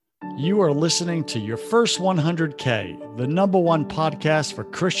You are listening to Your First 100K, the #1 podcast for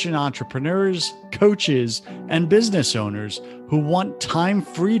Christian entrepreneurs, coaches, and business owners who want time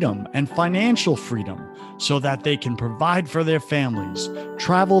freedom and financial freedom so that they can provide for their families,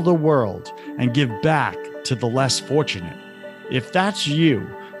 travel the world, and give back to the less fortunate. If that's you,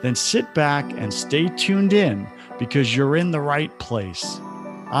 then sit back and stay tuned in because you're in the right place.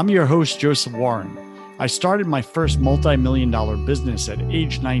 I'm your host, Joseph Warren. I started my first multi-million-dollar business at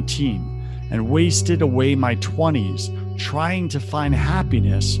age 19 and wasted away my 20s trying to find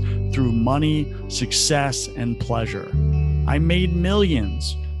happiness through money, success, and pleasure. I made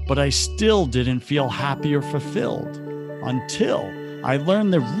millions, but I still didn't feel happy or fulfilled until I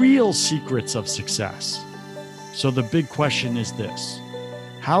learned the real secrets of success. So the big question is this: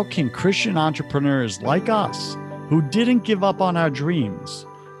 how can Christian entrepreneurs like us, who didn't give up on our dreams,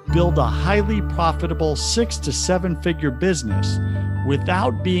 build a highly profitable 6 to 7-figure business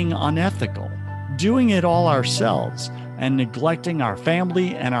without being unethical, doing it all ourselves, and neglecting our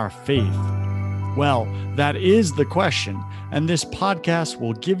family and our faith? Well, that is the question, and this podcast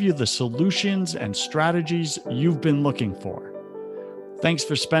will give you the solutions and strategies you've been looking for. Thanks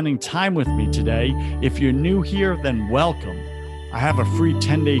for spending time with me today. If you're new here, then welcome. I have a free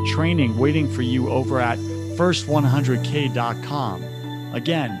 10-day training waiting for you over at first100k.com.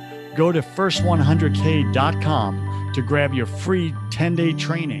 Again, go to first100k.com to grab your free 10-day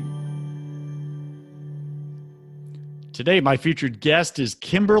training. Today, my featured guest is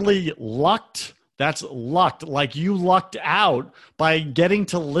Kimberly Lucht. That's lucked, like you lucked out by getting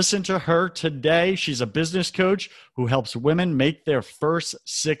to listen to her today. She's a business coach who helps women make their first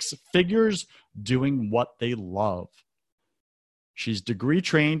 6 figures doing what they love. She's degree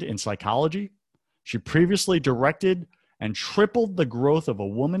trained in psychology. She previously directed and tripled the growth of a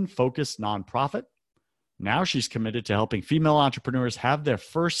woman-focused nonprofit. Now she's committed to helping female entrepreneurs have their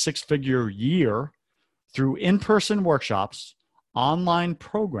first 6-figure year through in-person workshops, online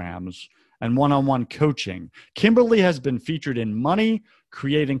programs, and one-on-one coaching. Kimberly has been featured in Money,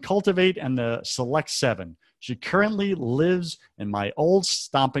 Create and Cultivate, and the Select 7. She currently lives in my old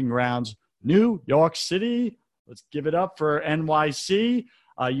stomping grounds, New York City. Let's give it up for NYC.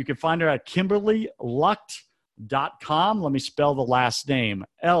 You can find her at KimberlyLucht.com. Let me spell the last name.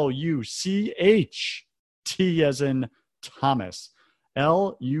 Lucht as in Thomas.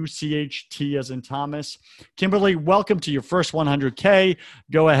 Lucht as in Thomas. Kimberly, welcome to Your First 100K.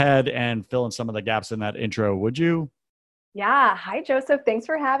 Go ahead and fill in some of the gaps in that intro, would you? Yeah. Hi, Joseph. Thanks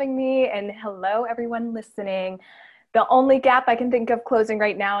for having me. And hello, everyone listening. The only gap I can think of closing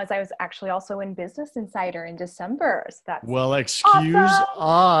right now is I was actually also in Business Insider in December. So that's excuse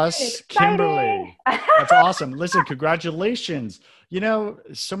us, Kimberly. That's awesome. Listen, congratulations. You know,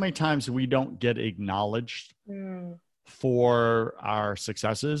 so many times we don't get acknowledged for our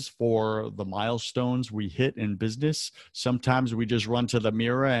successes, for the milestones we hit in business. Sometimes we just run to the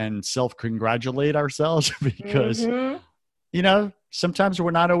mirror and self-congratulate ourselves because, you know, sometimes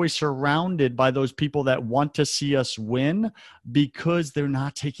we're not always surrounded by those people that want to see us win because they're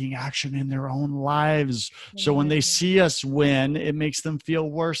not taking action in their own lives. So when they see us win, it makes them feel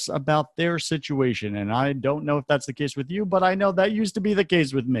worse about their situation. And I don't know if that's the case with you, but I know that used to be the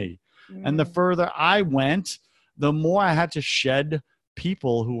case with me. And the further I went, the more I had to shed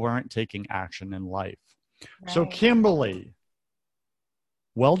people who weren't taking action in life. Right. So Kimberly,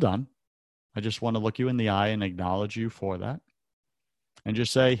 well done. I just want to look you in the eye and acknowledge you for that. And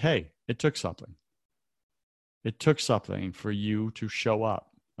just say, hey, it took something. It took something for you to show up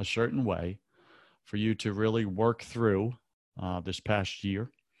a certain way, for you to really work through this past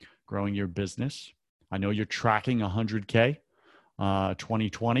year, growing your business. I know you're tracking 100K,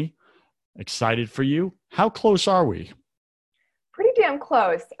 2020. Excited for you. How close are we? Pretty damn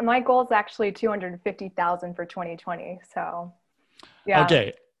close. My goal is actually 250,000 for 2020. So, yeah.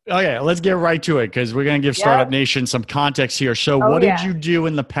 Okay, let's get right to it because we're going to give Startup Nation some context here. So what did you do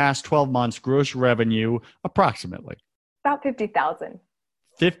in the past 12 months, gross revenue, approximately? About 50,000.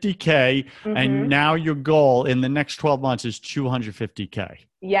 50K, and now your goal in the next 12 months is 250K.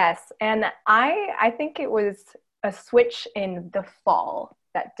 Yes, and I think it was a switch in the fall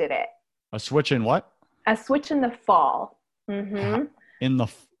that did it. A switch in what? A switch in the fall. In the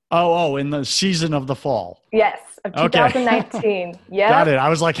season of the fall. Yes, of 2019. Yeah. Got it. I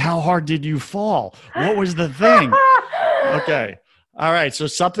was like, how hard did you fall? What was the thing? Okay. All right. So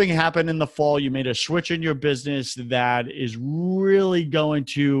something happened in the fall. You made a switch in your business that is really going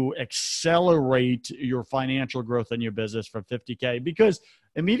to accelerate your financial growth in your business from 50K. Because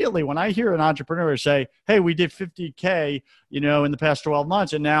immediately when I hear an entrepreneur say, hey, we did 50K, in the past 12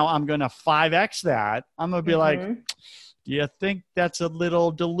 months, and now I'm going to 5X that, I'm going to be like, Do you think that's a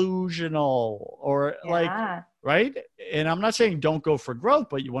little delusional or like, Yeah. right? And I'm not saying don't go for growth,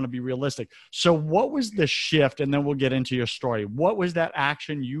 but you want to be realistic. So what was the shift? And then we'll get into your story. What was that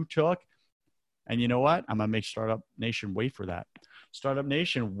action you took? And you know what? I'm going to make Startup Nation wait for that. Startup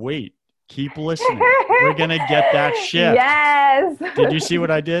Nation, wait, keep listening. We're going to get that shift. Yes. Did you see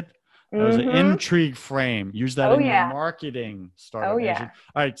what I did? That was an Mm-hmm. intrigue frame. Use that Oh, in your yeah. marketing, Startup Oh, Nation. yeah.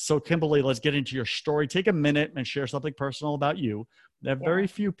 All right. So Kimberly, let's get into your story. Take a minute and share something personal about you that Yeah. very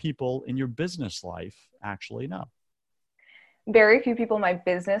few people in your business life actually know. Very few people in my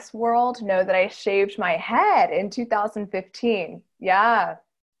business world know that I shaved my head in 2015. Yeah.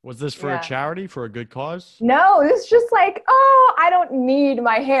 Was this for a Yeah. charity, for a good cause? No, it was just like, oh, I don't need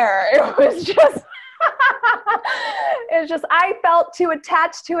my hair. It was just, I felt too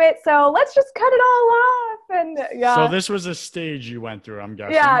attached to it. So let's just cut it all off. And yeah. So this was a stage you went through, I'm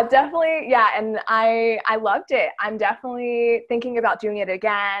guessing. Yeah, definitely. Yeah. And I loved it. I'm definitely thinking about doing it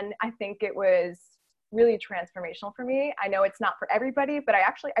again. I think it was really transformational for me. I know it's not for everybody, but I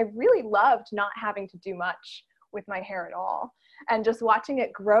really loved not having to do much with my hair at all. And just watching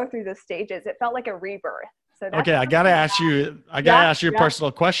it grow through the stages, it felt like a rebirth. So that's okay, I gotta ask you a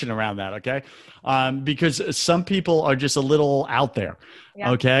personal question around that, okay? Because some people are just a little out there,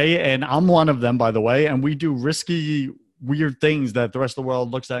 okay? And I'm one of them, by the way. And we do risky, weird things that the rest of the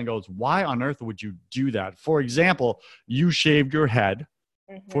world looks at and goes, "Why on earth would you do that?" For example, you shaved your head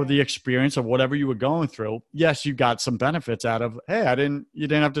for the experience of whatever you were going through. Yes, you got some benefits out of, hey, you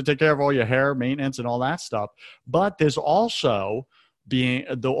didn't have to take care of all your hair maintenance and all that stuff. But there's also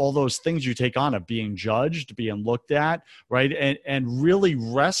all those things you take on of being judged, being looked at, right? And really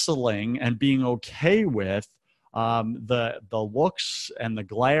wrestling and being okay with the looks and the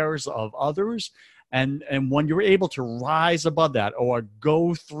glares of others. And when you're able to rise above that or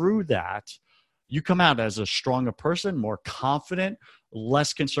go through that, you come out as a stronger person, more confident,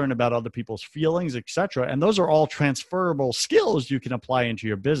 less concerned about other people's feelings, etc. And those are all transferable skills you can apply into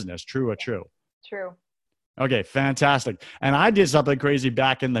your business. True or true? True. Okay, fantastic. And I did something crazy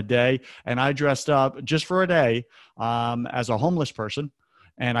back in the day, and I dressed up just for a day as a homeless person.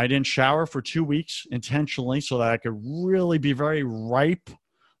 And I didn't shower for 2 weeks intentionally so that I could really be very ripe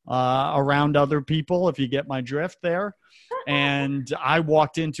around other people, if you get my drift there. And I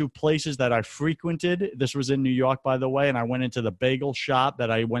walked into places that I frequented. This was in New York, by the way. And I went into the bagel shop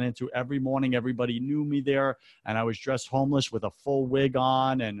that I went into every morning. Everybody knew me there. And I was dressed homeless with a full wig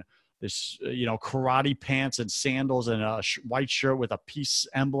on and this, karate pants and sandals and a white shirt with a peace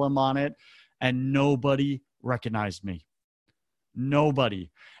emblem on it. And nobody recognized me. Nobody.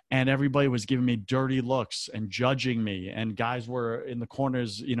 And everybody was giving me dirty looks and judging me. And guys were in the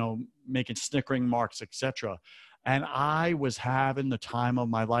corners, making snickering marks, etc. And I was having the time of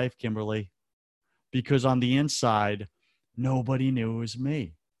my life, Kimberly, because on the inside, nobody knew it was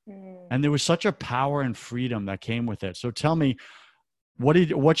me. And there was such a power and freedom that came with it. So tell me,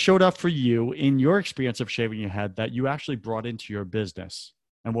 what showed up for you in your experience of shaving your head that you actually brought into your business?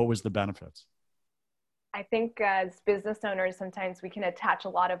 And what was the benefits? I think as business owners, sometimes we can attach a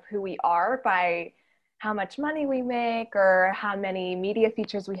lot of who we are by how much money we make or how many media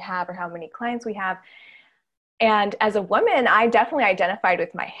features we have or how many clients we have. And as a woman, I definitely identified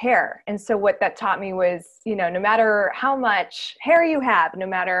with my hair. And so what that taught me was, no matter how much hair you have, no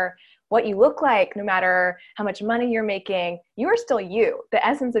matter what you look like, no matter how much money you're making, you are still you. The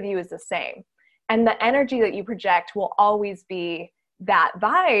essence of you is the same. And the energy that you project will always be that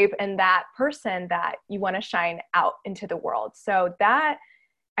vibe and that person that you want to shine out into the world. So that,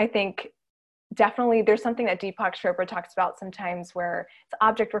 I think, definitely there's something that Deepak Chopra talks about sometimes where it's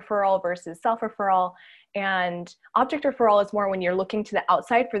object referral versus self-referral. And object referral is more when you're looking to the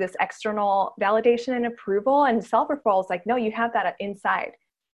outside for this external validation and approval. And self-referral is like, no, you have that inside.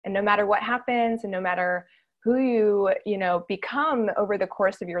 And no matter what happens and no matter who you become over the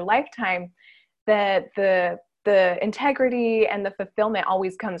course of your lifetime, the integrity and the fulfillment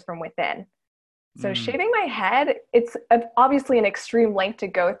always comes from within. So shaving my head, it's obviously an extreme length to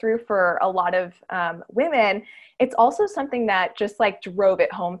go through for a lot of women. It's also something that just like drove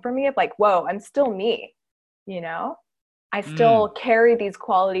it home for me of like, whoa, I'm still me, I still carry these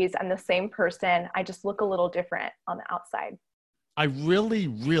qualities. I'm the same person. I just look a little different on the outside. I really,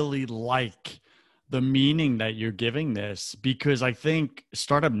 really like the meaning that you're giving this, because I think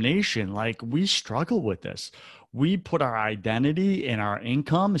Startup Nation, we struggle with this. We put our identity in our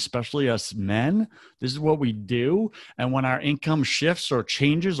income, especially us men. This is what we do. And when our income shifts or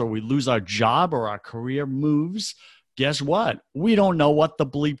changes or we lose our job or our career moves, guess what? We don't know what the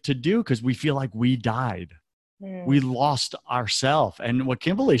bleep to do because we feel like we died. We Mm. lost ourselves. And what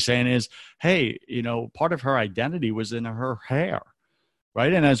Kimberly's saying is, hey, part of her identity was in her hair.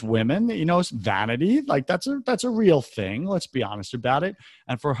 Right. And as women, it's vanity. Like that's a real thing. Let's be honest about it.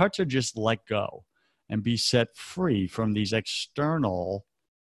 And for her to just let go and be set free from these external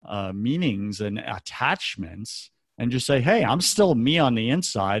meanings and attachments and just say, hey, I'm still me on the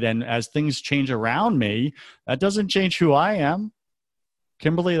inside. And as things change around me, that doesn't change who I am.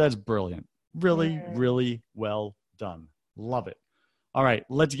 Kimberly, that's brilliant. Really, Mm. really well done. Love it. All right.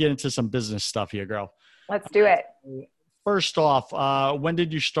 Let's get into some business stuff here, girl. Let's do it. First off, when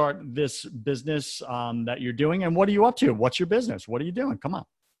did you start this business that you're doing, and what are you up to? What's your business? What are you doing? Come on.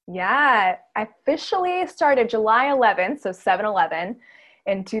 Yeah, I officially started July 11th, so 7/11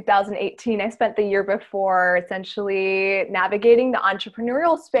 in 2018. I spent the year before essentially navigating the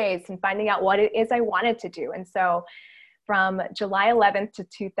entrepreneurial space and finding out what it is I wanted to do. And so from July 11th to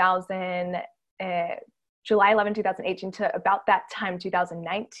July 11, 2018 to about that time,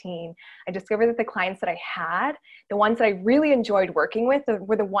 2019, I discovered that the clients that I had, the ones that I really enjoyed working with,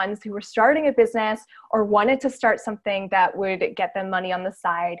 were the ones who were starting a business or wanted to start something that would get them money on the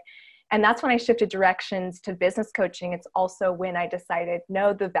side. And that's when I shifted directions to business coaching. It's also when I decided,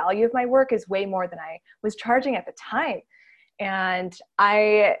 no, the value of my work is way more than I was charging at the time. And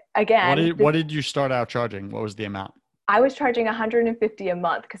What did you start out charging? What was the amount? I was charging 150 a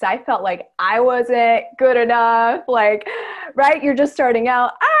month because I felt like I wasn't good enough. Like, right, you're just starting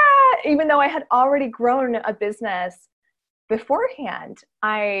out. Even though I had already grown a business beforehand.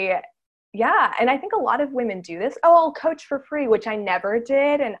 And I think a lot of women do this. Oh, I'll coach for free, which I never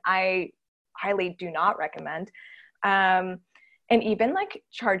did, and I highly do not recommend. And even like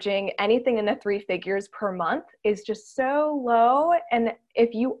charging anything in the 3 figures per month is just so low. And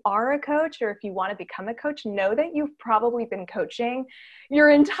if you are a coach or if you want to become a coach, know that you've probably been coaching your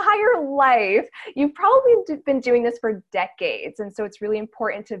entire life. You've probably been doing this for decades. And so it's really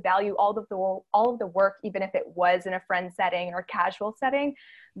important to value all of the work, even if it was in a friend setting or casual setting.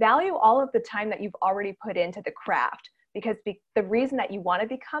 Value all of the time that you've already put into the craft. Because the reason that you want to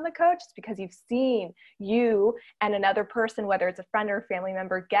become a coach is because you've seen you and another person, whether it's a friend or a family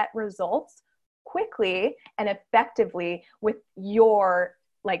member, get results quickly and effectively with your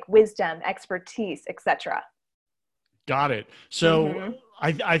like wisdom, expertise, etc. Got it. So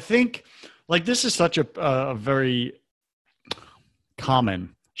Mm-hmm. I think like this is such a very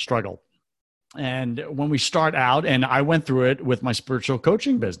common struggle. And when we start out, and I went through it with my spiritual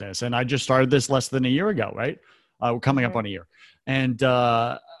coaching business, and I just started this less than a year ago, right? We're coming up Mm-hmm. on a year. And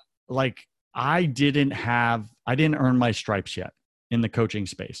like I didn't earn my stripes yet in the coaching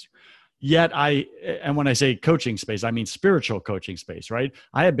space. Yet and when I say coaching space, I mean spiritual coaching space, right?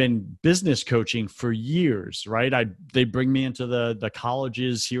 I have been business coaching for years, right? They bring me into the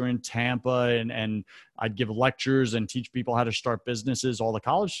colleges here in Tampa, and I'd give lectures and teach people how to start businesses, all the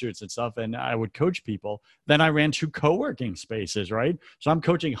college students and stuff, and I would coach people. Then I ran 2 co-working spaces, right? So I'm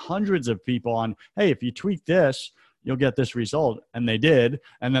coaching hundreds of people on, hey, if you tweak this, you'll get this result. And they did.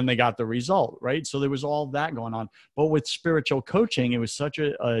 And then they got the result, right? So there was all that going on. But with spiritual coaching, it was such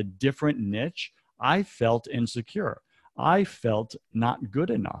a different niche. I felt insecure. I felt not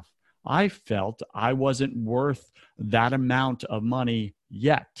good enough. I felt I wasn't worth that amount of money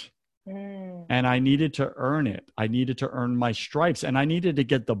yet. Mm. And I needed to earn it. I needed to earn my stripes, and I needed to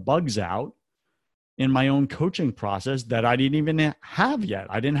get the bugs out in my own coaching process that I didn't even have yet.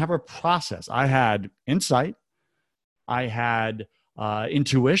 I didn't have a process. I had insight. I had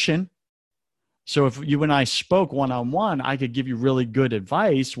intuition. So if you and I spoke one-on-one, I could give you really good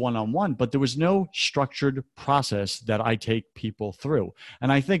advice one-on-one, but there was no structured process that I take people through.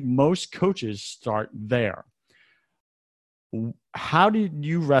 And I think most coaches start there. How did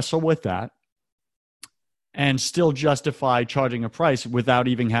you wrestle with that and still justify charging a price without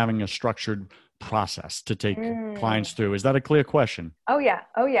even having a structured process to take clients through? Is that a clear question? Oh yeah.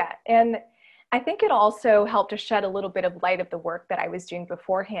 Oh yeah. And I think it also helped to shed a little bit of light of the work that I was doing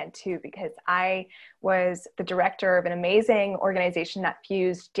beforehand too, because I was the director of an amazing organization that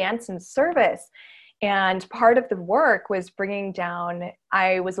fused dance and service. And part of the work was bringing down,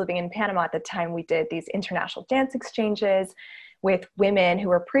 I was living in Panama at the time. We did these international dance exchanges with women who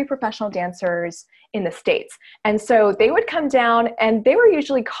were pre-professional dancers in the States. And so they would come down and they were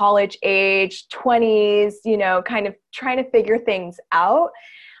usually college age, 20s, kind of trying to figure things out.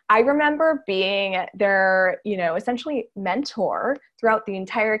 I remember being their, essentially mentor throughout the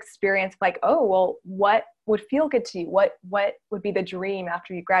entire experience, like, oh, well, what would feel good to you? What would be the dream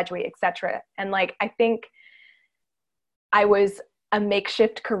after you graduate, et cetera. And like, I think I was a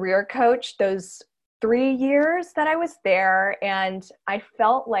makeshift career coach those 3 years that I was there. And I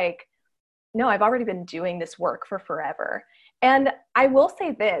felt like no, I've already been doing this work for forever. And I will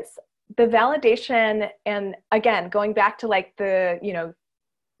say this, the validation, and again, going back to like the,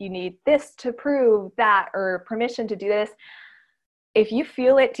 you need this to prove that, or permission to do this. If you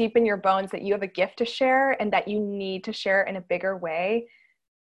feel it deep in your bones that you have a gift to share and that you need to share in a bigger way,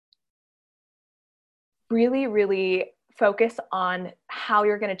 really, really focus on how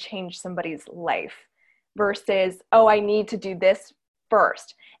you're going to change somebody's life versus, oh, I need to do this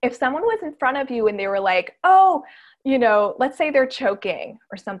first. If someone was in front of you and they were like, oh, let's say they're choking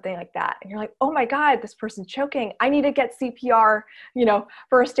or something like that. And you're like, oh my God, this person's choking. I need to get CPR,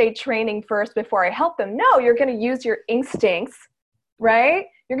 first aid training first before I help them. No, you're going to use your instincts, right?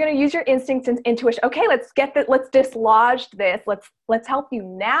 You're going to use your instincts and intuition. Okay, let's dislodge this. Let's help you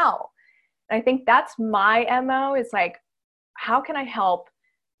now. And I think that's my MO, is like, how can I help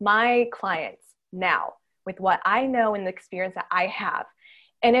my clients now with what I know and the experience that I have?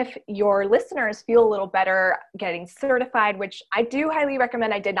 And if your listeners feel a little better getting certified, which I do highly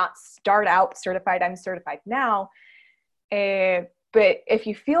recommend, I did not start out certified, I'm certified now. But if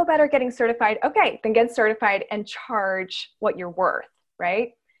you feel better getting certified, okay, then get certified and charge what you're worth,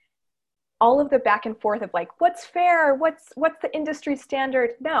 right? All of the back and forth of like, what's fair? What's the industry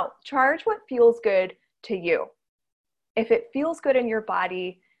standard? No, charge what feels good to you. If it feels good in your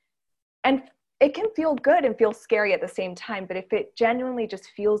body, and it can feel good and feel scary at the same time, but if it genuinely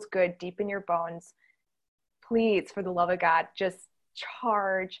just feels good deep in your bones, please, for the love of God, just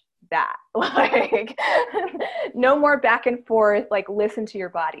charge that. Like, no more back and forth, like, listen to your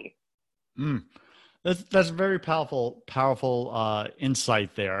body. That's very powerful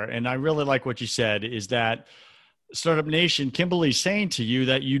insight there. And I really like what you said, is that Startup Nation, Kimberly's saying to you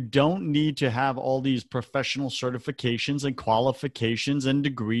that you don't need to have all these professional certifications and qualifications and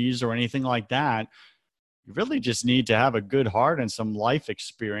degrees or anything like that. You really just need to have a good heart and some life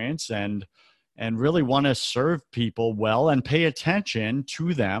experience, and really want to serve people well and pay attention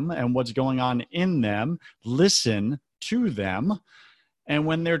to them and what's going on in them, listen to them. And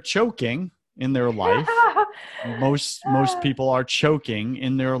when they're choking in their life, most people are choking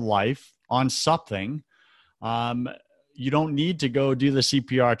in their life on something. You don't need to go do the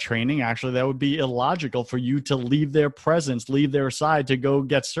CPR training. Actually, that would be illogical for you to leave their presence, leave their side to go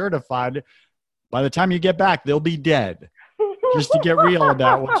get certified. By the time you get back, they'll be dead. Just to get real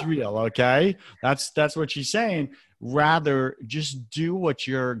about what's real, okay? That's what she's saying. Rather, just do what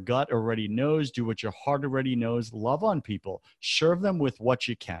your gut already knows, do what your heart already knows, love on people, serve them with what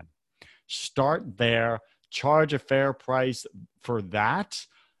you can. Start there, charge a fair price for that.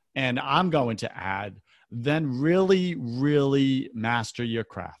 And I'm going to add, then really, really master your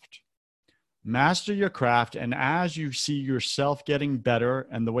craft. Master your craft. And as you see yourself getting better,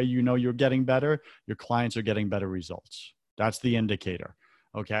 and the way you know you're getting better, your clients are getting better results. That's the indicator.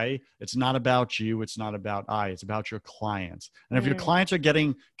 Okay. It's not about you. It's not about it's about your clients. And if your clients are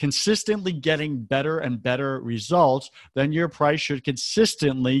consistently getting better and better results, then your price should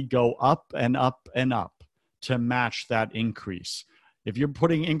consistently go up and up and up to match that increase. If you're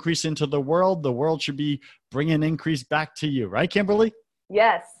putting increase into the world should be bringing increase back to you. Right, Kimberly?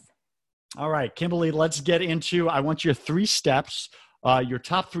 Yes. All right, Kimberly, let's get into, I want your 3 steps, your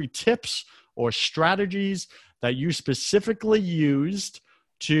top 3 tips or strategies that you specifically used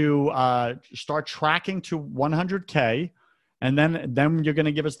to start tracking to 100K. And then you're going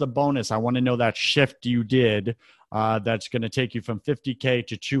to give us the bonus. I want to know that shift you did that's going to take you from 50K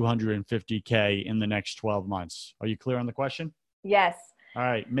to 250K in the next 12 months. Are you clear on the question? Yes. All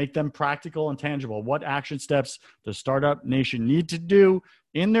right. Make them practical and tangible. What action steps does Startup Nation need to do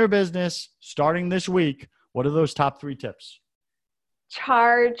in their business starting this week? What are those top 3 tips?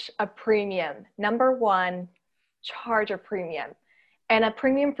 Charge a premium. Number 1, charge a premium. And a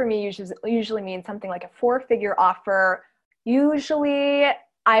premium for me usually means something like a 4-figure offer. Usually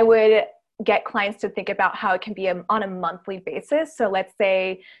I would get clients to think about how it can be on a monthly basis. So let's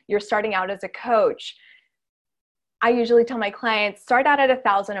say you're starting out as a coach. I usually tell my clients, start out at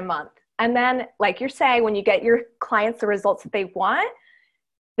 $1,000 a month. And then, like you're saying, when you get your clients the results that they want,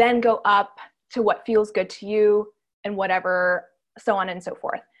 then go up to what feels good to you and whatever, so on and so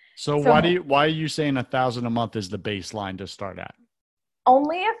forth. So why are you saying $1,000 a month is the baseline to start at?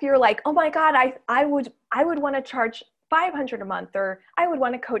 Only if you're like, oh my God, I would want to charge $500 a month, or I would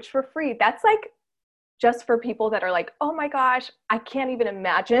want to coach for free. That's like just for people that are like, oh my gosh, I can't even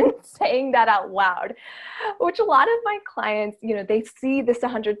imagine saying that out loud, which a lot of my clients, they see this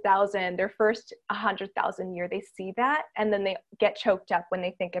 100,000, their first 100,000 year, they see that. And then they get choked up when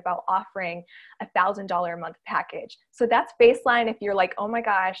they think about offering $1,000 a month package. So that's baseline. If you're like, oh my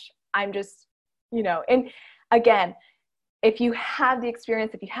gosh, I'm just, and again, if you have the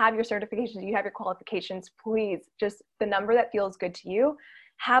experience, if you have your certifications, you have your qualifications, please just the number that feels good to you,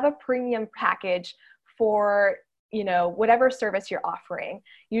 have a premium package for, you know, whatever service you're offering.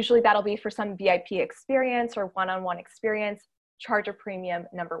 Usually that'll be for some VIP experience or one-on-one experience. Charge a premium,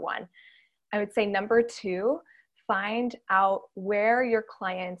 number one. I would say number two, find out where your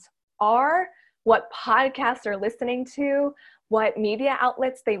clients are, what podcasts they're listening to, what media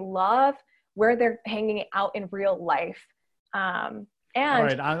outlets they love, where they're hanging out in real life. And all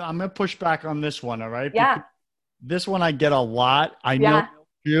right, I'm going to push back on this one. All right. Yeah. Because this one I get a lot. I Yeah. know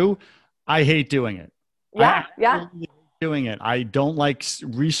you, I hate doing it. Yeah. I Yeah. absolutely hate doing it. I don't like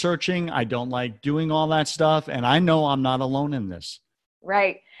researching. I don't like doing all that stuff. And I know I'm not alone in this.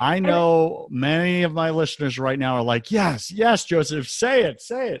 Right. I know many of my listeners right now are like, yes, yes, Joseph, say it,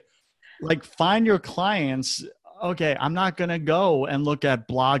 say it. Like, find your clients. Okay, I'm not going to go and look at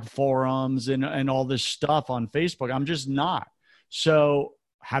blog forums and all this stuff on Facebook. I'm just not. So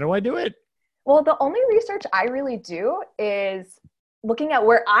how do I do it? Well, the only research I really do is looking at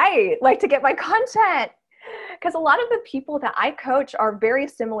where I like to get my content. Because a lot of the people that I coach are very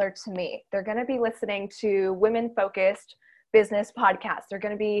similar to me. They're going to be listening to women-focused business podcasts. They're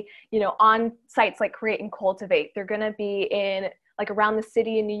going to be, you know, on sites like Create and Cultivate. They're going to be in like around the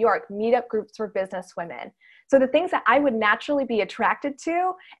city in New York, meetup groups for business women. So the things that I would naturally be attracted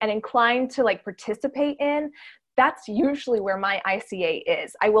to and inclined to like participate in, that's usually where my ICA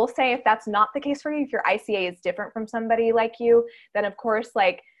is. I will say if that's not the case for you, if your ICA is different from somebody like you, then of course,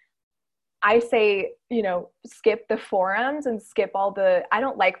 like I say, you know, skip the forums and skip all the, I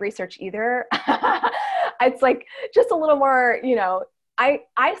don't like research either. It's like just a little more, you know, I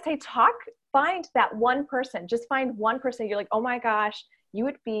say find that one person, just find one person. You're like, oh my gosh, you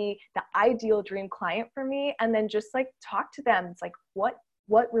would be the ideal dream client for me. And then just like talk to them. It's like,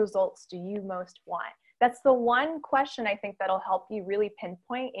 what results do you most want? That's the one question I think that'll help you really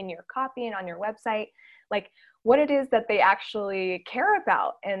pinpoint in your copy and on your website, like what it is that they actually care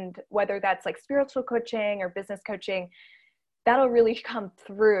about. And whether that's like spiritual coaching or business coaching, that'll really come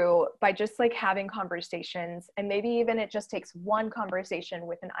through by just like having conversations. And maybe even it just takes one conversation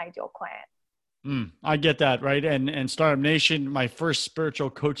with an ideal client. I get that, right? And Startup Nation, my first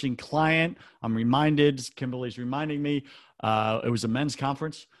spiritual coaching client, I'm reminded, Kimberly's reminding me, it was a men's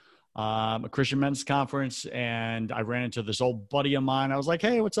conference, a Christian men's conference. And I ran into this old buddy of mine. I was like,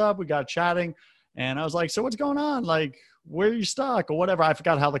 hey, what's up? We got chatting. And I was like, so what's going on? Like, where are you stuck or whatever? I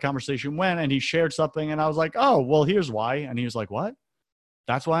forgot how the conversation went. And he shared something. And I was like, oh, well, here's why. And he was like, what?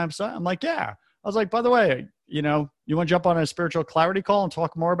 That's why I'm stuck? I'm like, yeah. I was like, by the way, you know, you want to jump on a spiritual clarity call and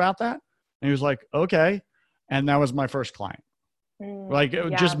talk more about that? And he was like, okay. And that was my first client.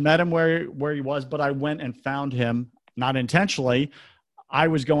 Just met him where he was, but I went and found him, not intentionally. I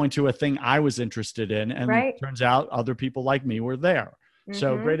was going to a thing I was interested in. And it turns out other people like me were there. Mm-hmm.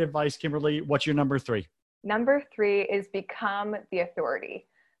 So great advice, Kimberly. What's your number three? Number three is become the authority,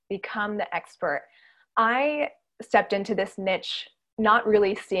 become the expert. I stepped into this niche, not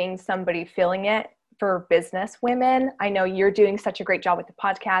really seeing somebody filling it for business women. I know you're doing such a great job with the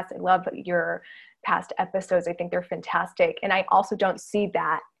podcast. I love your past episodes. I think they're fantastic. And I also don't see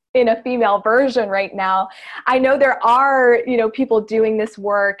that in a female version right now. I know there are, you know, people doing this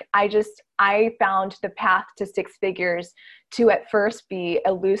work. I found the path to six figures to at first be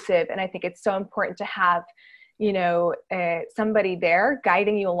elusive. And I think it's so important to have, you know, somebody there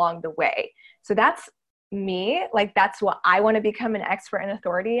guiding you along the way. So that's me. Like, that's what I want to become an expert and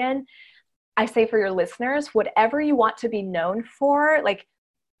authority in. I say for your listeners, whatever you want to be known for, like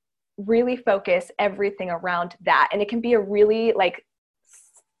really focus everything around that. And it can be a really like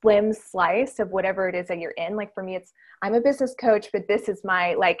slim slice of whatever it is that you're in. Like for me, I'm a business coach, but this is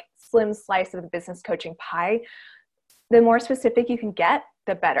my like slim slice of the business coaching pie. The more specific you can get,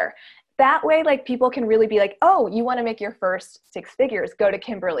 the better. That way, like people can really be like, oh, you want to make your first six figures, go to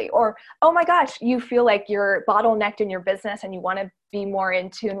Kimberly. Or, oh my gosh, you feel like you're bottlenecked in your business and you want to be more in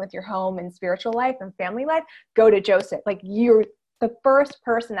tune with your home and spiritual life and family life, go to Joseph. Like you're the first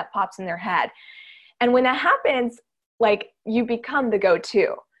person that pops in their head. And when that happens, like you become the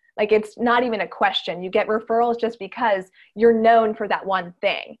go-to. Like it's not even a question. You get referrals just because you're known for that one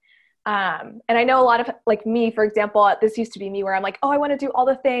thing. And I know a lot of like me, for example, this used to be me where I'm like, oh, I want to do all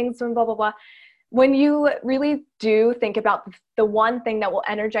the things and blah, blah, blah. When you really do think about the one thing that will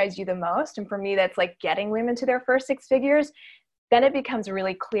energize you the most, and for me, that's like getting women to their first six figures, then it becomes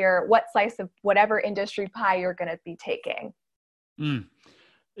really clear what slice of whatever industry pie you're going to be taking.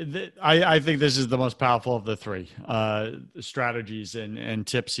 I think this is the most powerful of the three strategies and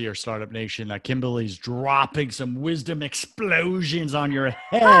tips here, Startup Nation. Kimberly's dropping some wisdom explosions on your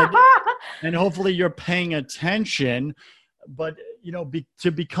head, and hopefully you're paying attention. but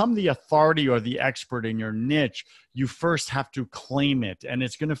to become the authority or the expert in your niche, you first have to claim it, and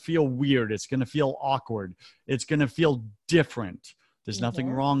it's going to feel weird. It's going to feel awkward. It's going to feel different. There's nothing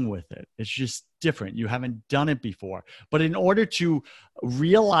wrong with it. It's just different. You haven't done it before. But in order to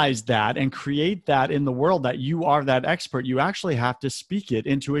realize that and create that in the world, that you are that expert, you actually have to speak it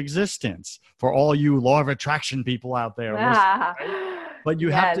into existence. For all you law of attraction people out there, right? But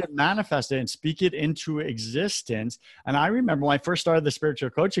you have to manifest it and speak it into existence. And I remember when I first started the spiritual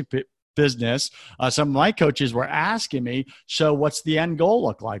coaching business, some of my coaches were asking me, so what's the end goal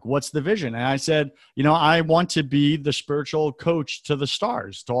look like? What's the vision? And I said, I want to be the spiritual coach to the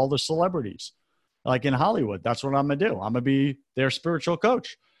stars, to all the celebrities, like in Hollywood. That's what I'm going to do. I'm going to be their spiritual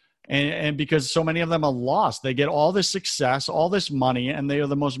coach. And because so many of them are lost, they get all this success, all this money, and they are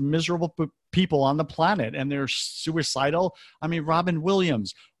the most miserable people on the planet, and they're suicidal. I mean, Robin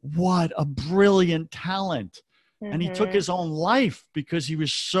Williams, what a brilliant talent. And he took his own life because he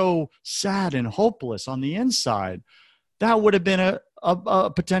was so sad and hopeless on the inside. That would have been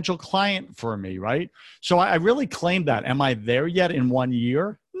a potential client for me, right? So I really claimed that. Am I there yet in 1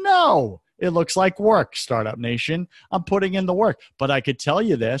 year? No. It looks like work, Startup Nation. I'm putting in the work. But I could tell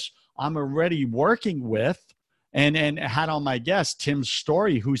you this, I'm already working with and had on my guest, Tim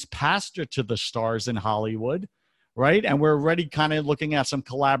Story, who's pastor to the stars in Hollywood, right? And we're already kind of looking at some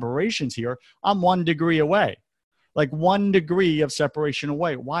collaborations here. I'm 1 degree away, like 1 degree of separation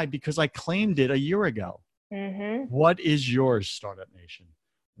away. Why? Because I claimed it a year ago. What is yours, Startup Nation?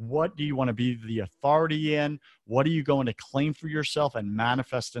 What do you want to be the authority in? What are you going to claim for yourself and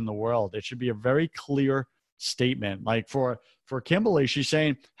manifest in the world? It should be a very clear statement. Like for Kimberly, she's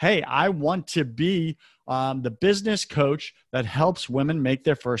saying, hey, I want to be the business coach that helps women make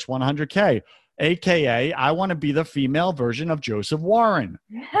their first 100K. AKA, I want to be the female version of Joseph Warren.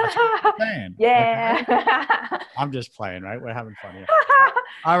 That's what I'm saying. Yeah. Okay? I'm just playing, right? We're having fun here.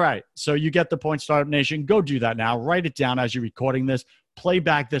 All right. So you get the point, Startup Nation. Go do that now. Write it down as you're recording this. Play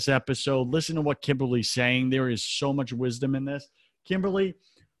back this episode. Listen to what Kimberly's saying. There is so much wisdom in this. Kimberly,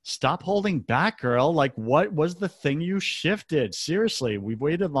 stop holding back, girl. Like, what was the thing you shifted? Seriously, we've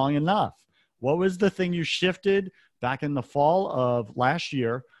waited long enough. What was the thing you shifted back in the fall of last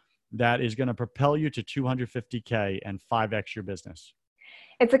year that is going to propel you to 250K and 5X your business?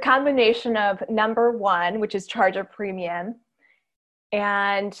 It's a combination of number one, which is charge a premium,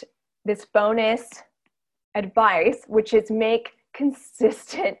 and this bonus advice, which is make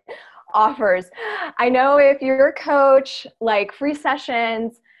consistent offers. I know if you're a coach, like free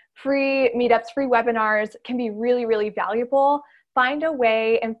sessions, free meetups, free webinars can be really, really valuable. Find a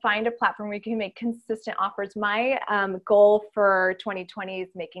way and find a platform where you can make consistent offers. My goal for 2020 is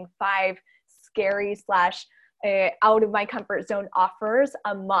making 5 scary / out of my comfort zone offers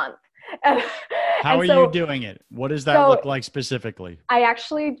a month. How are you doing it? What does that look like specifically? I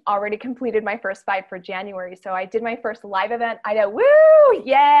actually already completed my first 5 for January. So I did my first live event. I know, woo,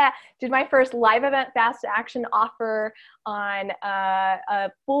 yeah. Did my first live event fast action offer on a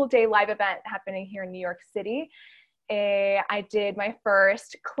full day live event happening here in New York City. I did my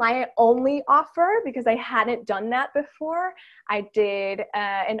first client-only offer because I hadn't done that before. I did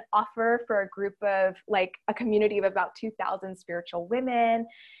an offer for a group of, like, a community of about 2,000 spiritual women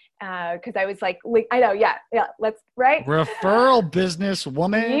because I was like, I know, yeah, let's, right? Referral business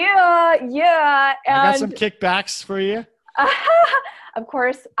woman. Yeah. I got some kickbacks for you. Of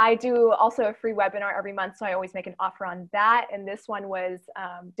course, I do also a free webinar every month, so I always make an offer on that. And this one was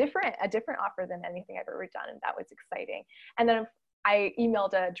a different offer than anything I've ever done, and that was exciting. And then I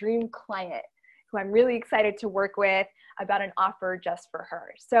emailed a dream client who I'm really excited to work with about an offer just for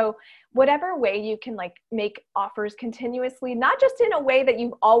her. So whatever way you can, like, make offers continuously, not just in a way that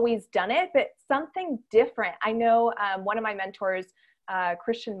you've always done it, but something different. I know one of my mentors,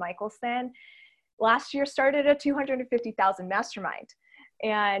 Christian Michelson, last year started a 250,000 mastermind,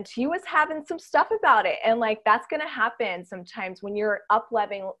 and he was having some stuff about it. And, like, that's going to happen sometimes when you're up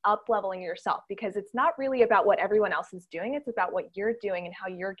leveling yourself, because it's not really about what everyone else is doing. It's about what you're doing and how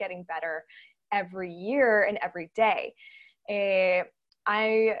you're getting better every year and every day.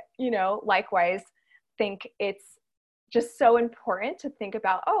 I, likewise think it's just so important to think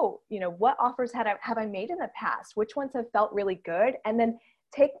about, what offers have I made in the past? Which ones have felt really good? And then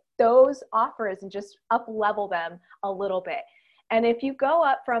take those offers and just up level them a little bit. And if you go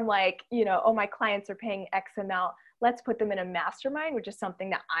up from, like, my clients are paying X amount, let's put them in a mastermind, which is something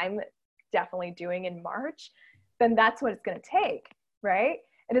that I'm definitely doing in March, then that's what it's going to take, right?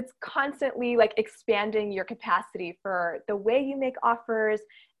 And it's constantly, like, expanding your capacity for the way you make offers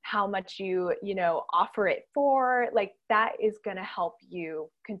how much you know, offer it for. Like that is going to help you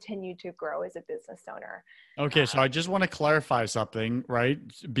continue to grow as a business owner. Okay, so I just want to clarify something, right?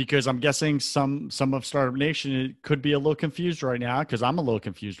 Because I'm guessing some of Startup Nation could be a little confused right now, because I'm a little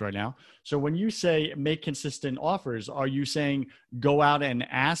confused right now. So when you say make consistent offers, are you saying go out and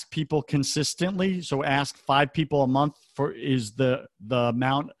ask people consistently? So ask 5 people a month for is the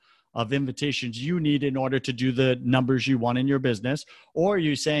amount of invitations you need in order to do the numbers you want in your business? Or are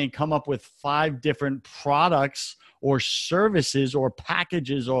you saying come up with 5 different products or services or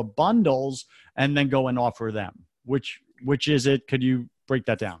packages or bundles and then go and offer them? Which is it? Could you break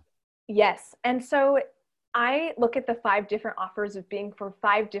that down? Yes. And so I look at the 5 different offers of being for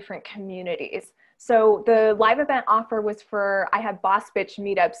 5 different communities. So the live event offer was for, I have Boss Bitch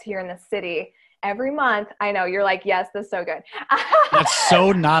meetups here in the city every month. I know you're like, yes, that's so good. That's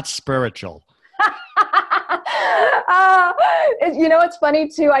so not spiritual. You know, it's funny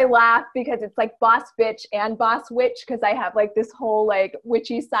too. I laugh because it's like Boss Bitch and Boss Witch, because I have like this whole like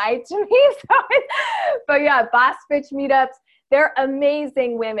witchy side to me. But yeah, Boss Bitch meetups, they're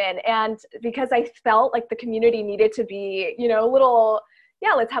amazing women. And because I felt like the community needed to be, you know, a little,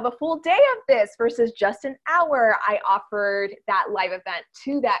 yeah, let's have a full day of this versus just an hour, I offered that live event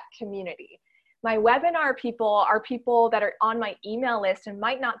to that community. My webinar people are people that are on my email list and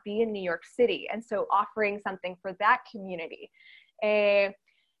might not be in New York City. And so offering something for that community. They're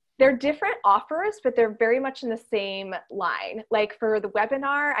different offers, but they're very much in the same line. Like for the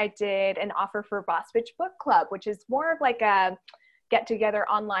webinar, I did an offer for Boss Bitch Book Club, which is more of like a get together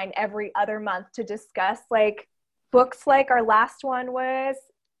online every other month to discuss like books. Like our last one was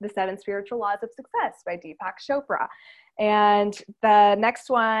The 7 Spiritual Laws of Success by Deepak Chopra. And the next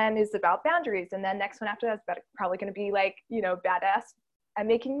one is about boundaries. And then next one after that is probably going to be like, you know, Badass at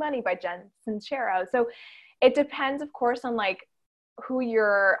Making Money by Jen Sincero. So it depends, of course, on like who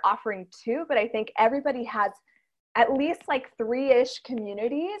you're offering to, but I think everybody has at least like 3-ish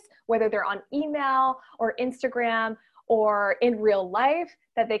communities, whether they're on email or Instagram or in real life,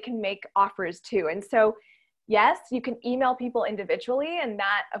 that they can make offers to. And so yes, you can email people individually. And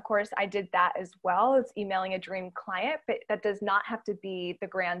that, of course, I did that as well. It's emailing a dream client, but that does not have to be the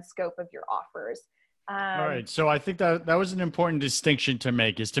grand scope of your offers. All right. So I think that was an important distinction to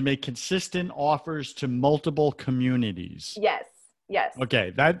make, is to make consistent offers to multiple communities. Yes. Yes.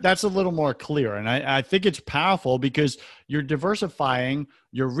 Okay. That's a little more clear. And I think it's powerful because you're diversifying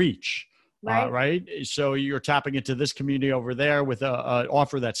your reach. Right. So you're tapping into this community over there with a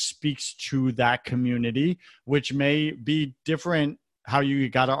offer that speaks to that community, which may be different how you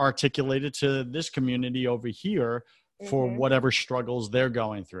got to articulate it to this community over here for whatever struggles they're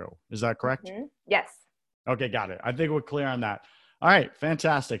going through. Is that correct? Yes. Okay. Got it. I think we're clear on that. All right.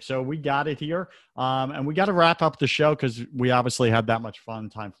 Fantastic. So we got it here. And we got to wrap up the show because we obviously had that much fun.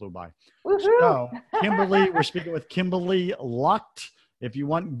 Time flew by. Woo-hoo. So Kimberly, we're speaking with Kimberly Lucht. If you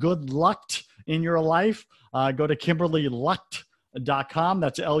want good luck in your life, go to KimberlyLucht.com.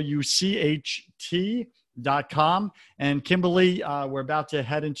 That's LUCHT.com. And Kimberly, we're about to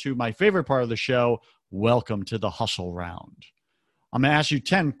head into my favorite part of the show. Welcome to the hustle round. I'm going to ask you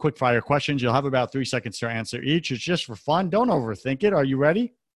 10 quick fire questions. You'll have about 3 seconds to answer each. It's just for fun. Don't overthink it. Are you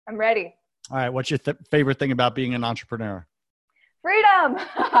ready? I'm ready. All right. What's your favorite thing about being an entrepreneur? Freedom.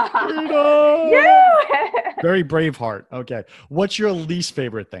 Freedom. Yeah. Very Braveheart. Okay. What's your least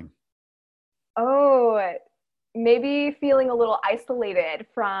favorite thing? Oh, maybe feeling a little isolated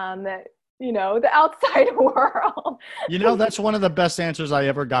from, you know, the outside world. You know, that's one of the best answers I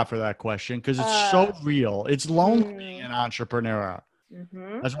ever got for that question because it's so real. It's lonely being an entrepreneur.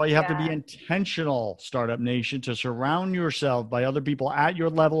 That's why you have to be intentional, Startup Nation, to surround yourself by other people at your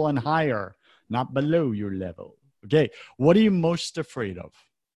level and higher, not below your level. Okay. What are you most afraid of?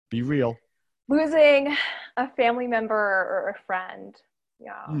 Be real. Losing a family member or a friend.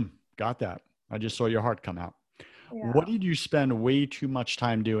 Yeah. Got that. I just saw your heart come out. Yeah. What did you spend way too much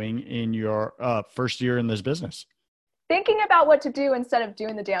time doing in your first year in this business? Thinking about what to do instead of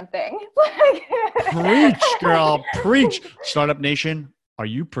doing the damn thing. Preach, girl. Preach. Startup Nation, are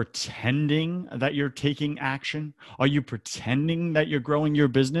you pretending that you're taking action? Are you pretending that you're growing your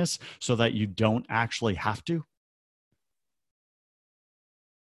business so that you don't actually have to?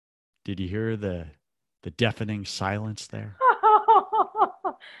 Did you hear the deafening silence there?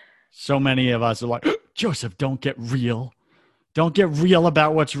 So many of us are like, Joseph, don't get real. Don't get real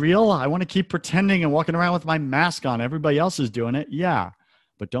about what's real. I want to keep pretending and walking around with my mask on. Everybody else is doing it. Yeah.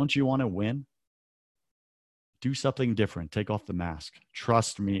 But don't you want to win? Do something different. Take off the mask.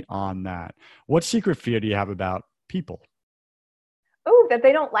 Trust me on that. What secret fear do you have about people? Oh, that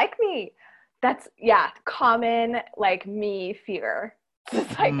they don't like me. That's, common like me fear.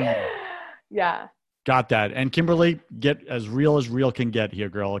 It's like, yeah. Got that. And Kimberly, get as real can get here,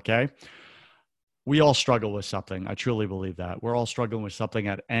 girl. Okay. We all struggle with something. I truly believe that. We're all struggling with something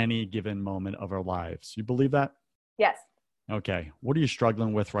at any given moment of our lives. You believe that? Yes. Okay. What are you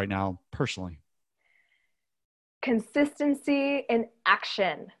struggling with right now personally? Consistency in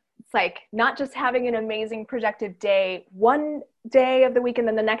action. It's like not just having an amazing productive day one day of the week and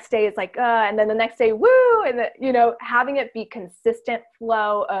then the next day is like, and then the next day, woo, and having it be consistent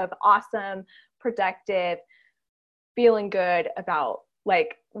flow of awesome, productive, feeling good about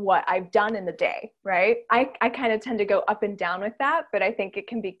like what I've done in the day, right? I kind of tend to go up and down with that, but I think it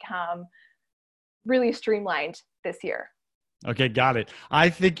can become really streamlined this year. Okay, got it.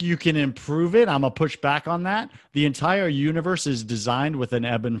 I think you can improve it. I'm going to push back on that. The entire universe is designed with an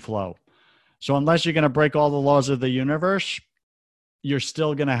ebb and flow. So unless you're going to break all the laws of the universe, you're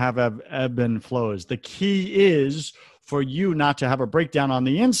still going to have ebb and flows. The key is for you not to have a breakdown on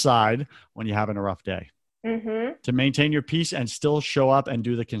the inside when you're having a rough day. Mm-hmm. To maintain your peace and still show up and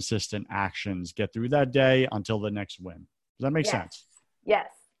do the consistent actions. Get through that day until the next win. Does that make sense? Yes.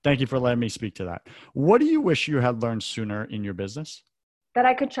 Thank you for letting me speak to that. What do you wish you had learned sooner in your business? That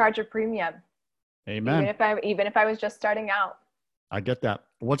I could charge a premium. Amen. Even if I was just starting out. I get that.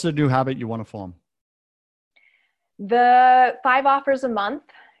 What's a new habit you want to form? The 5 offers a month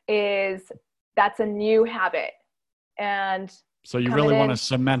that's a new habit. And so you really want to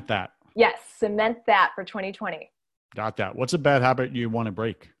cement that? Yes, cement that for 2020. Got that. What's a bad habit you want to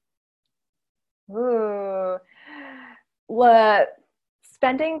break? Ooh.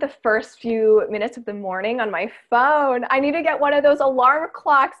 Spending the first few minutes of the morning on my phone. I need to get one of those alarm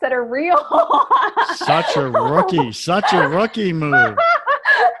clocks that are real. Such a rookie move.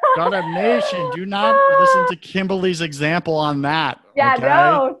 Startup Nation, do not listen to Kimberly's example on that. Yeah, okay?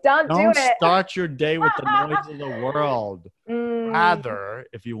 No, don't do it. Don't start your day with the noise of the world. Rather,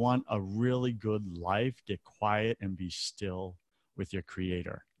 if you want a really good life, get quiet and be still with your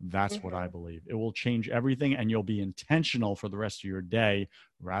creator. That's what I believe. It will change everything and you'll be intentional for the rest of your day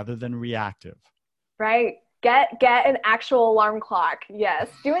rather than reactive. Right. Get an actual alarm clock. Yes.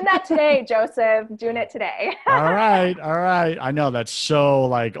 Doing that today, Joseph. Doing it today. All right. I know that's so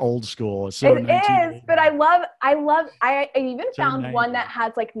like old school. It is, but I even found one that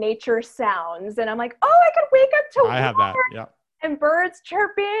has like nature sounds and I'm like, oh, I could wake up to I have that. Yeah. And birds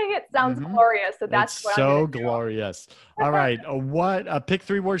chirping. It sounds glorious. So that's it's what so I'm glorious. All right. Pick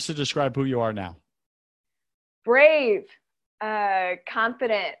 3 words to describe who you are now. Brave,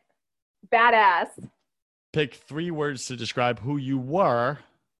 confident, badass. Pick 3 words to describe who you were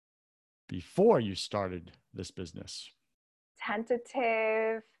before you started this business.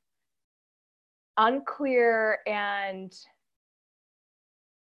 Tentative, unclear, and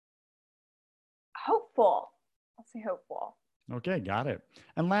hopeful. I'll say hopeful. Okay, got it.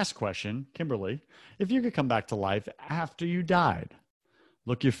 And last question, Kimberly, if you could come back to life after you died,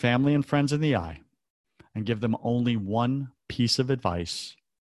 look your family and friends in the eye and give them only one piece of advice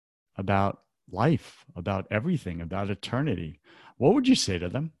about life, about everything, about eternity, what would you say to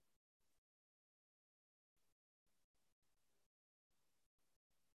them?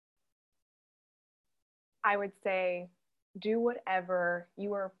 I would say, do whatever you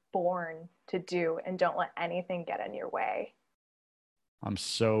were born to do and don't let anything get in your way. I'm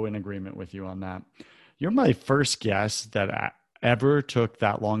so in agreement with you on that. You're my first guest that ever took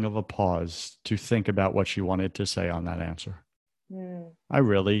that long of a pause to think about what she wanted to say on that answer. I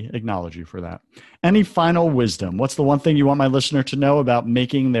really acknowledge you for that. Any final wisdom? What's the one thing you want my listener to know about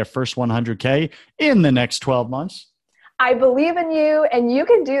making their first 100K in the next 12 months? I believe in you and you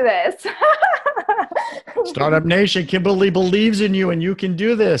can do this. Startup Nation, Kimberly believes in you and you can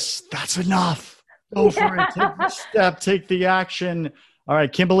do this. That's enough. Go for it. Take the step, take the action. All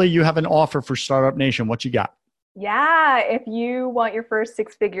right, Kimberly, you have an offer for Startup Nation. What you got? Yeah, if you want your first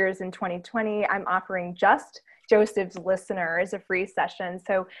 6 figures in 2020, I'm offering just Joseph's listeners a free session.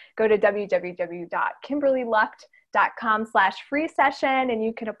 So go to www.kimberlylucht.com/free session and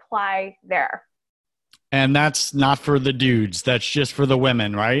you can apply there. And that's not for the dudes. That's just for the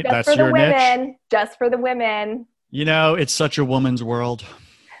women, right? Just that's for the your women. niche. Just for the women. You know, it's such a woman's world.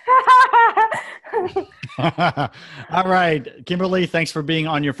 All right, Kimberly, thanks for being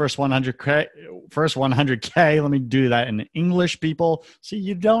on your first 100K. Let me do that in English, people. See,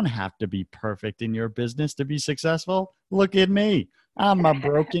 you don't have to be perfect in your business to be successful. Look at me. I'm a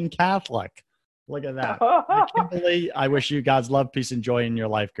broken Catholic. Look at that. Kimberly, I wish you God's love, peace, and joy in your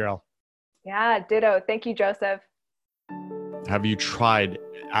life, girl. Yeah, ditto. Thank you, Joseph. Have you tried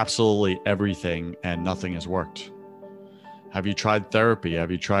absolutely everything and nothing has worked? Have you tried therapy? Have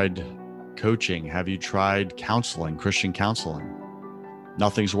you tried coaching? Have you tried counseling, Christian counseling?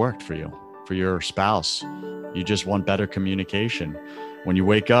 Nothing's worked for you, for your spouse. You just want better communication. When you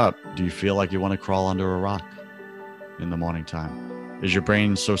wake up, do you feel like you want to crawl under a rock in the morning time? Is your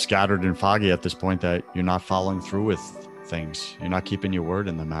brain so scattered and foggy at this point that you're not following through with things? You're not keeping your word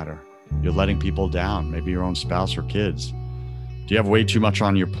in the matter. You're letting people down, maybe your own spouse or kids. Do you have way too much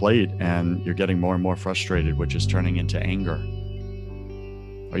on your plate and you're getting more and more frustrated, which is turning into anger?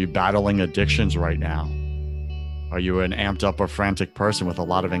 Are you battling addictions right now? Are you an amped up or frantic person with a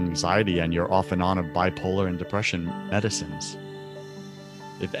lot of anxiety and you're off and on of bipolar and depression medicines?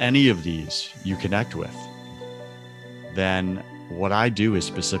 If any of these you connect with, then what I do is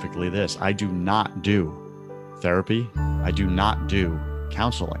specifically this. I do not do therapy. I do not do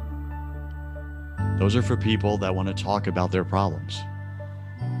counseling. Those are for people that want to talk about their problems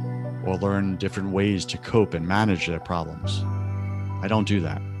or learn different ways to cope and manage their problems. I don't do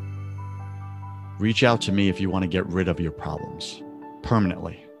that. Reach out to me if you want to get rid of your problems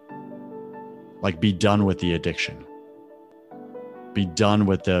permanently. Like, be done with the addiction. Be done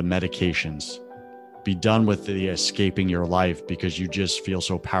with the medications. Be done with the escaping your life because you just feel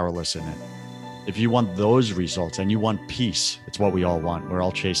so powerless in it. If you want those results and you want peace, it's what we all want. We're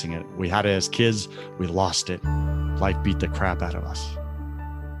all chasing it. We had it as kids. We lost it. Life beat the crap out of us.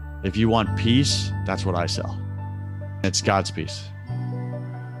 If you want peace, that's what I sell. It's God's peace.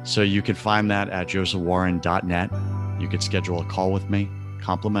 So you can find that at josephwarren.net. You can schedule a call with me,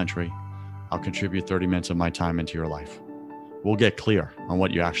 complimentary. I'll contribute 30 minutes of my time into your life. We'll get clear on what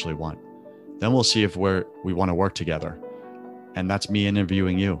you actually want. Then we'll see if we want to work together. And that's me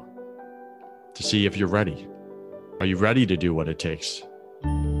interviewing you to see if you're ready. Are you ready to do what it takes?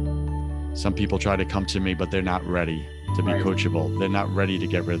 Some people try to come to me, but they're not ready to be coachable. They're not ready to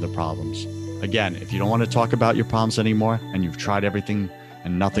get rid of the problems. Again, if you don't want to talk about your problems anymore and you've tried everything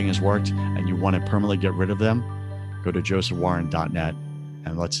and nothing has worked and you want to permanently get rid of them, go to josephwarren.net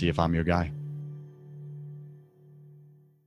and let's see if I'm your guy.